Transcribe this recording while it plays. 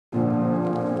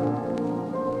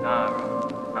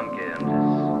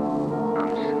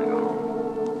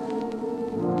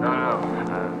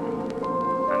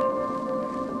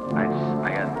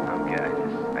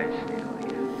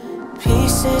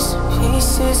pieces,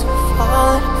 pieces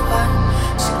falling apart.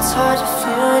 Shit's hard to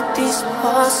feel with these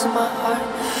walls in my heart.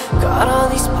 Got all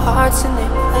these parts and they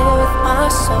play with my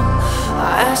soul.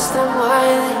 I ask them why,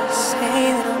 they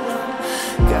say they don't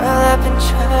know. Girl, I've been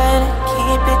trying to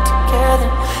keep it together.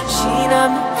 She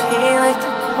numbed the pain like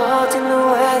the cold in the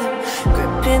weather.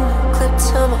 Gripping the clip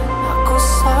till my knuckles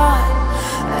hot.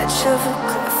 Edge of a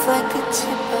cliff like the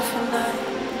tip of a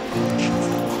knife.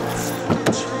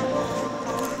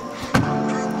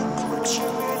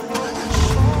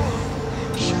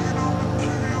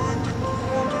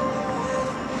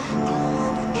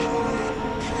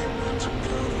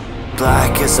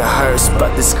 Black as a hearse, but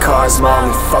this car's my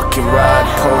only fucking ride.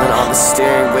 Pulling on the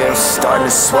steering wheel, starting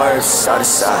to swerve side to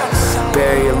side.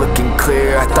 Barrier looking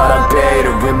clear, I thought I buried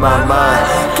her in my mind.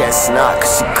 Guess not,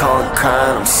 cause she calling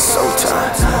crying, I'm so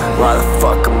tired. Why the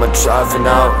fuck am I driving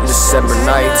out in December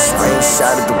nights? Rain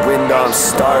side of the window, I'm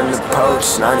starting to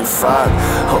approach 95.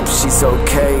 Hope she's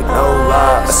okay, no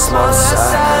lie, a small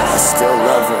sigh. I still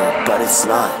love her, but it's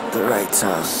not the right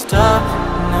time. Stop,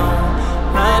 no,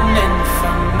 running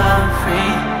from my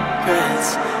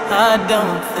regrets. I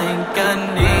don't think I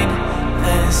need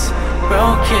this.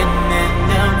 Broken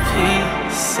into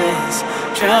pieces,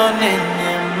 drowning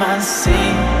in my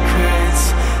secrets.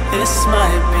 This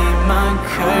might be my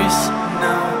curse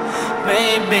now.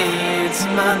 Maybe it's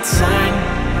my turn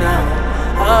now.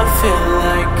 I feel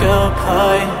like a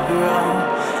pyro.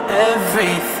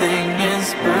 Everything